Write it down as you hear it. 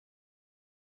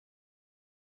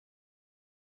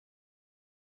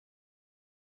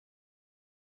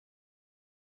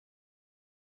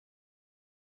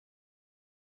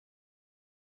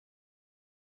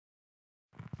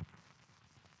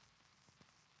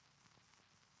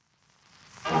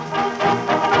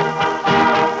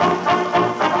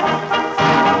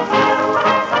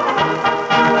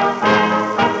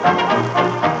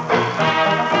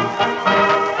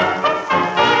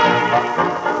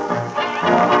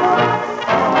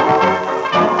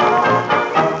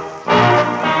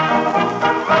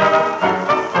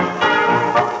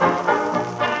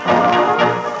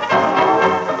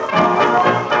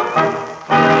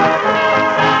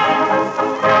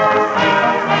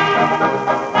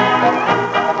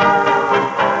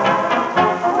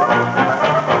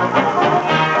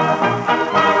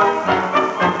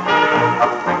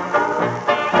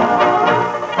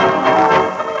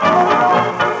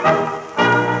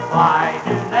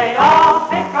they all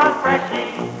pick on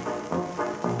Freshie?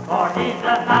 For he's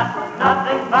a nut,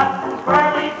 nothing but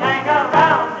squirrelies hang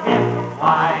around him.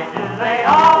 Why do they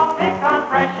all pick on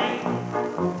Freshie?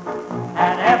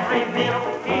 At every meal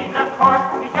he's of course,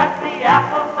 he gets the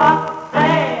applesauce.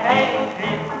 They hate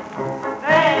him,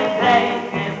 they hate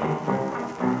him.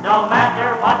 No matter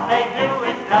what they do,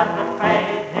 it doesn't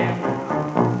faze him.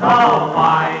 So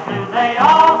why do they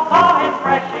all call him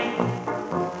Freshie?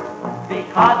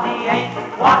 Because he ain't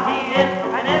what he is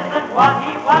and isn't what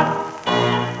he was.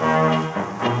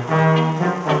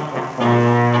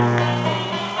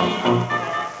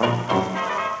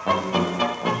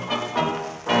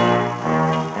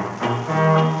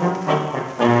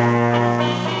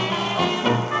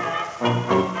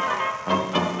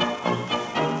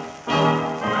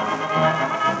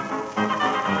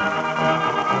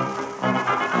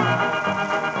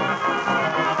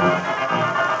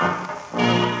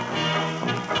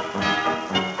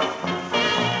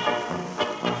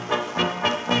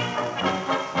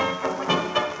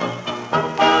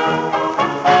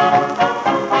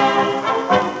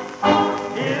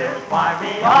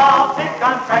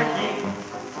 Freshie.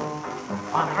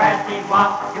 On the grassy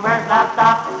walk, he wears a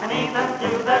stop, and even to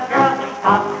the girls he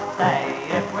talks. Say,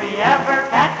 if we ever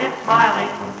catch him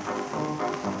smiling,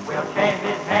 we'll shave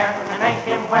his hair and make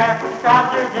him wear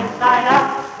trousers inside out.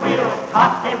 We'll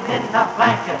toss him in the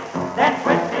blanket, then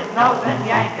twist his nose and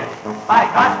yank it. By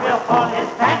God, we'll pull his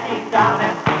panties down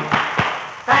and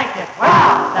spank it.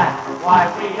 Well, that's why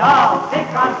we all pick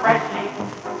on Freshie.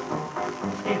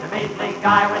 He's a measly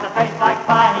guy with a face like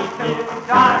pie. He's too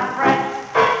darn fresh.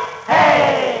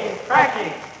 Hey,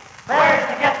 Freshie, where'd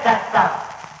you get that stuff?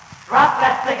 Drop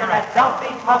that cigarette. Don't be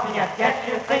smoking it. Guess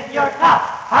you think you're tough,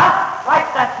 huh?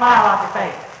 Wipe that smile off your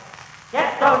face.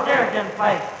 Get those ears in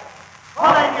place.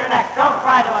 Pull in your neck. Don't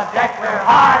try to object. We're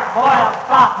hard-boiled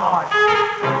sophomores.